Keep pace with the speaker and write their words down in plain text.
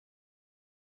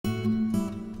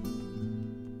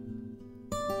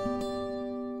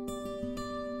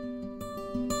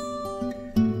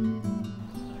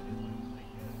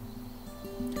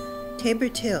Tabor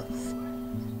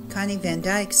Tilth, Connie Van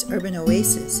Dyke's urban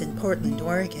oasis in Portland,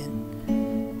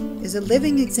 Oregon, is a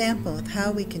living example of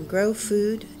how we can grow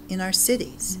food in our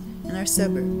cities and our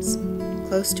suburbs,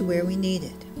 close to where we need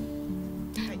it.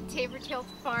 Tabor Tilth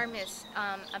Farm is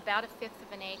about 1/5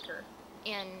 of an acre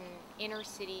in inner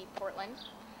city Portland.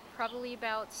 Probably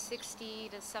about 60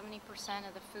 to 70%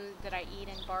 of the food that I eat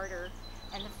and barter,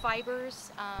 and the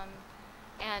fibers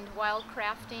and wild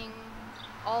crafting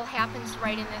all happens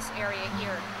right in this area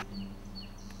here.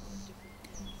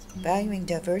 Valuing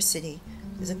diversity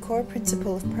is a core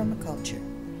principle of permaculture,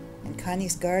 and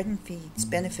Connie's garden feeds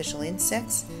beneficial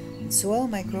insects and soil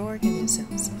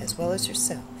microorganisms as well as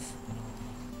herself.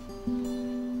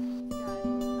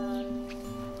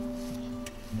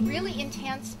 Really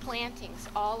intense plantings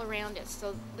all around us.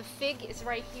 So the fig is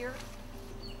right here.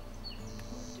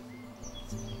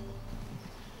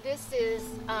 This is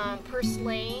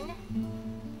purslane.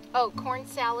 Oh, corn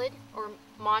salad or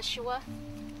mashua.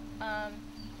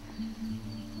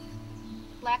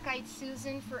 Black-eyed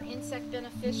Susan for insect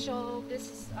beneficial. This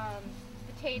is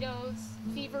potatoes,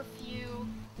 feverfew.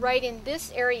 Right in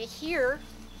this area here,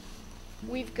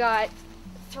 we've got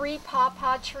 3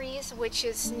 pawpaw trees, which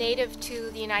is native to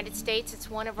the United States. It's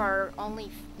one of our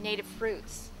only native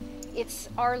fruits. It's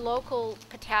our local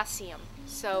potassium,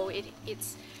 so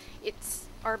it's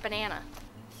our banana.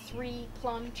 3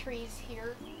 plum trees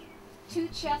here, 2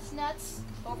 chestnuts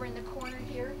over in the corner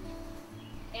here,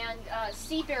 and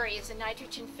sea berry is a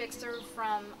nitrogen fixer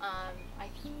from I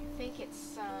think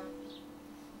it's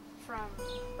from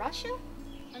Russia?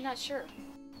 I'm not sure.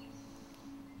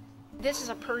 This is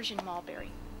a Persian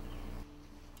mulberry.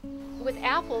 With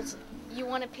apples, you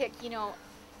want to pick,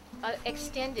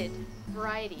 extended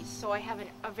varieties. So I have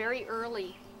a very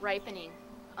early ripening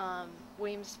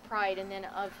Williams Pride, and then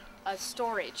a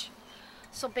storage.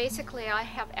 So basically, I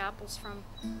have apples from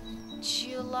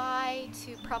July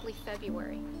to probably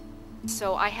February.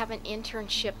 So I have an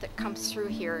internship that comes through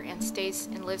here and stays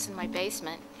and lives in my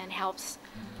basement and helps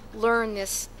learn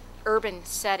this urban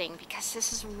setting, because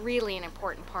this is really an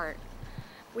important part.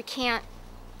 We can't,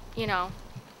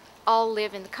 all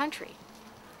live in the country,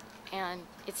 and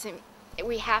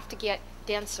we have to get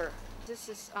denser. This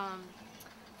is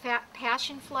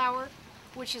passion flower,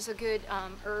 which is a good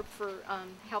herb for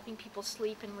helping people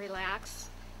sleep and relax,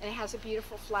 and it has a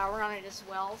beautiful flower on it as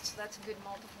well, so that's a good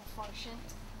multiple function.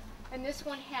 And this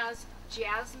one has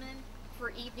jasmine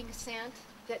for evening scent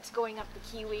that's going up the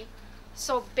kiwi.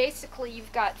 So basically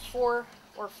you've got 4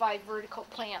 or 5 vertical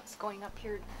plants going up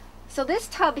here. So this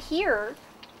tub here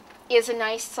is a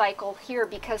nice cycle here,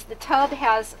 because the tub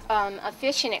has a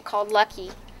fish in it called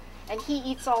Lucky, and he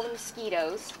eats all the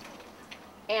mosquitoes,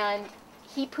 and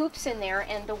he poops in there,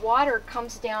 and the water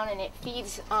comes down and it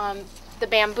feeds the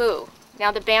bamboo.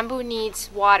 Now the bamboo needs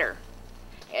water.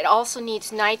 It also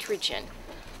needs nitrogen.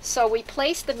 So we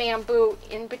place the bamboo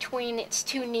in between its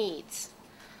 2 needs,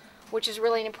 which is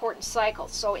really an important cycle.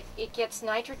 So it gets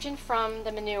nitrogen from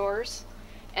the manures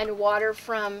and water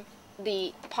from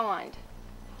the pond.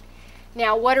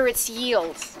 Now, what are its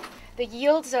yields? The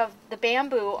yields of the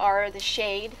bamboo are the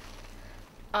shade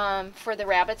for the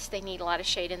rabbits. They need a lot of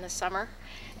shade in the summer.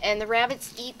 And the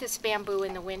rabbits eat this bamboo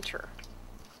in the winter.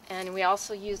 And we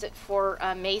also use it for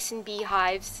mason bee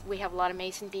hives. We have a lot of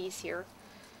mason bees here.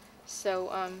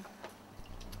 So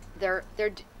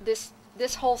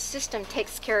this whole system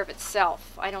takes care of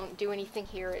itself. I don't do anything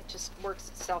here. It just works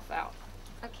itself out.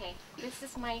 Okay, this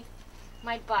is my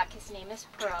buck. His name is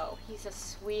Pro. He's a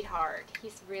sweetheart.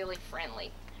 He's really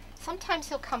friendly. Sometimes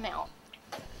he'll come out.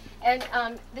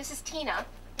 And this is Tina,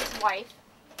 his wife,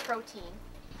 Protein.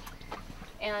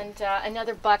 And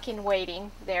another buck in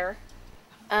waiting there.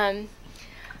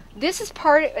 This is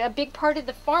a big part of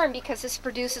the farm, because this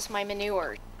produces my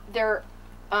manure. They're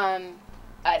an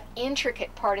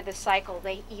intricate part of the cycle.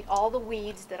 They eat all the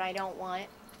weeds that I don't want,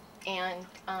 and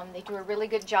they do a really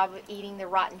good job of eating the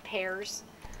rotten pears.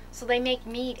 So they make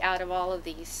meat out of all of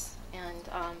these. And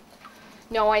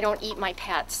no, I don't eat my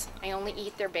pets. I only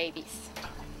eat their babies.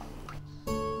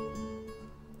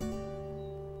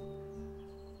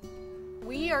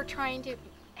 We are trying to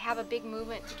have a big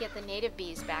movement to get the native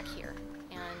bees back here.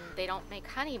 And they don't make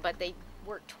honey, but they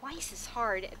work twice as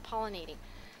hard at pollinating.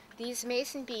 These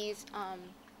mason bees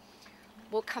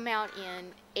will come out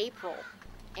in April,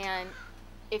 and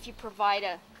if you provide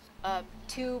a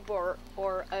tube or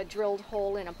a drilled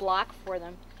hole in a block for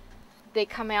them, they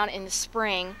come out in the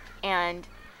spring, and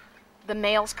the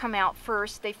males come out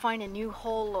first. They find a new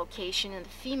hole location, and the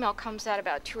female comes out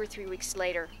about 2 or 3 weeks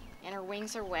later, and her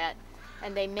wings are wet,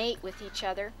 and they mate with each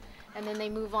other, and then they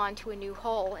move on to a new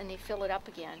hole and they fill it up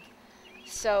again.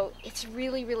 So it's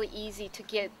really, really easy to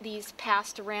get these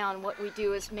passed around. What we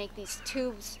do is make these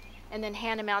tubes and then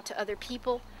hand them out to other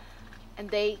people, and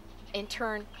they in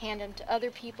turn hand them to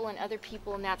other people, and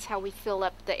that's how we fill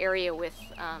up the area with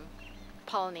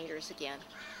pollinators again.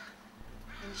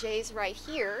 And Jay's right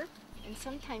here, and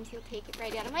sometimes he'll take it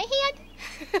right out of my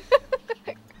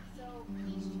hand.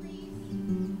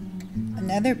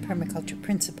 Another permaculture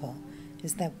principle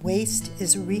is that waste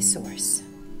is a resource.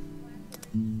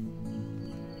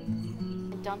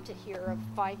 Dumped it here of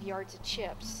 5 yards of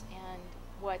chips, and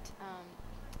what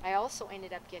I also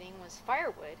ended up getting was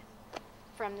firewood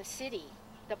from the city,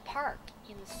 the park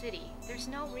in the city. There's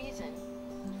no reason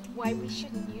why we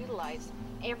shouldn't utilize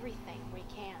everything we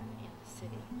can in the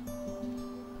city.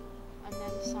 And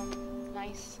then some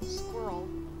nice squirrel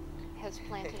has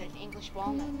planted an English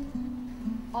walnut.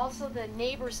 Also, the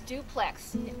neighbor's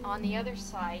duplex on the other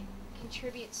side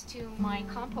contributes to my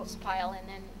compost pile and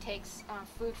then takes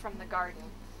food from the garden.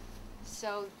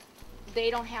 So they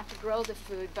don't have to grow the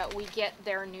food, but we get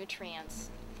their nutrients.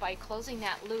 By closing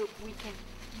that loop, we can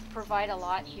provide a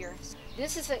lot here.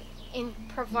 This is in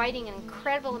providing an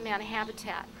incredible amount of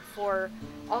habitat for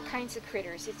all kinds of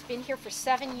critters. It's been here for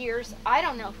 7 years. I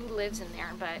don't know who lives in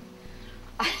there, but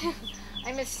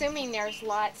I'm assuming there's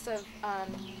lots of,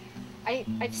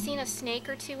 I've seen a snake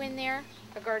or two in there,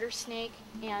 a garter snake,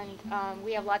 and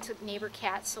we have lots of neighbor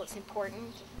cats, so it's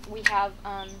important. We have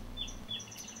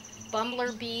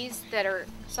bumbler bees that are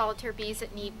solitaire bees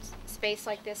that need space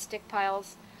like this, stick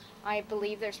piles. I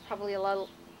believe there's probably a lot of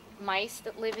mice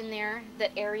that live in there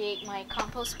that aerate my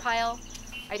compost pile.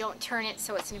 I don't turn it,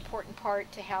 so it's an important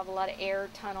part to have a lot of air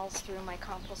tunnels through my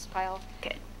compost pile.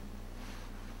 Good.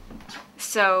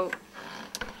 So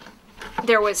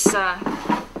there was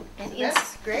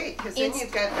that's great, because then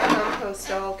you've got the compost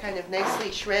all kind of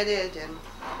nicely shredded, and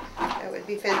that would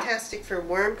be fantastic for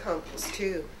worm compost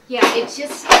too. Yeah,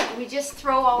 we just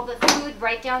throw all the food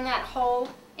right down that hole,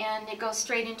 and it goes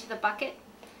straight into the bucket,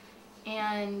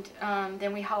 and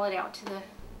then we haul it out to the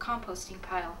composting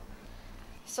pile.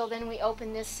 So then we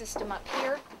open this system up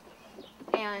here,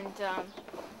 and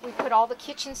we put all the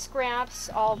kitchen scraps,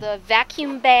 all the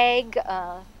vacuum bag,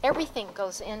 everything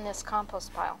goes in this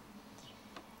compost pile.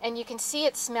 And you can see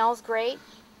it smells great.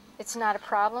 It's not a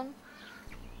problem.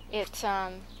 It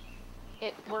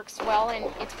works well, and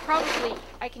it's probably,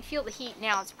 I can feel the heat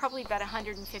now, it's probably about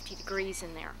 150 degrees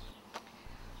in there.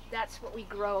 That's what we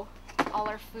grow all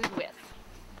our food with.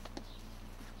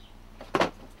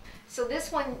 So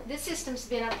this system's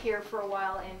been up here for a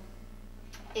while, and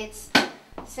it's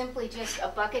simply just a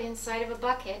bucket inside of a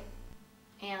bucket,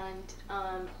 and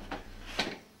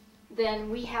then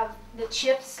we have, the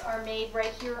chips are made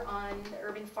right here on the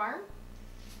urban farm,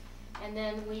 and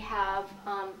then we have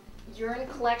urine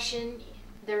collection.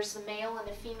 There's the male and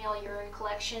the female urine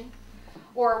collection,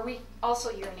 or we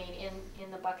also urinate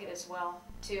in the bucket as well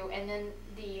too. And then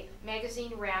the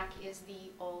magazine rack is the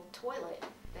old toilet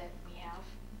that we have.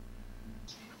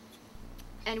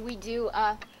 And we do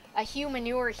a hue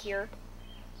manure here.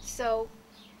 So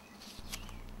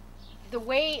the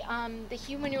way the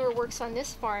hue manure works on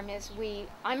this farm is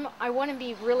I want to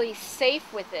be really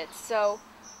safe with it, so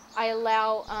I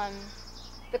allow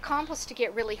the compost to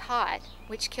get really hot,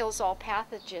 which kills all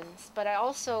pathogens, but I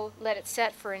also let it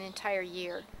set for an entire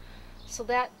year. So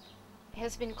that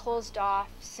has been closed off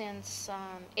since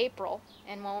April,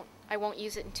 and I won't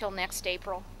use it until next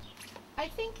April. I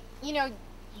think, you know,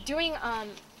 doing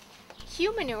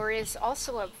hue manure is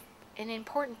also an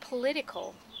important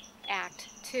political act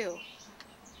too,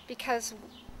 because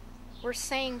we're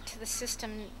saying to the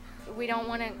system we don't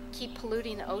want to keep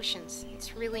polluting the oceans.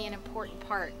 It's really an important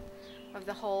part of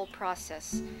the whole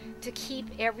process to keep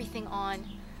everything on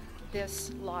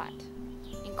this lot,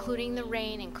 including the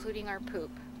rain, including our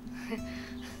poop.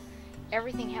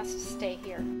 Everything has to stay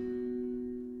here.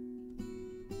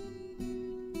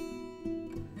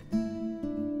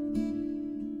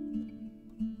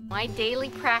 My daily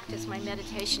practice, my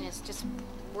meditation, is just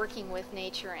working with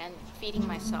nature and feeding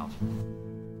myself.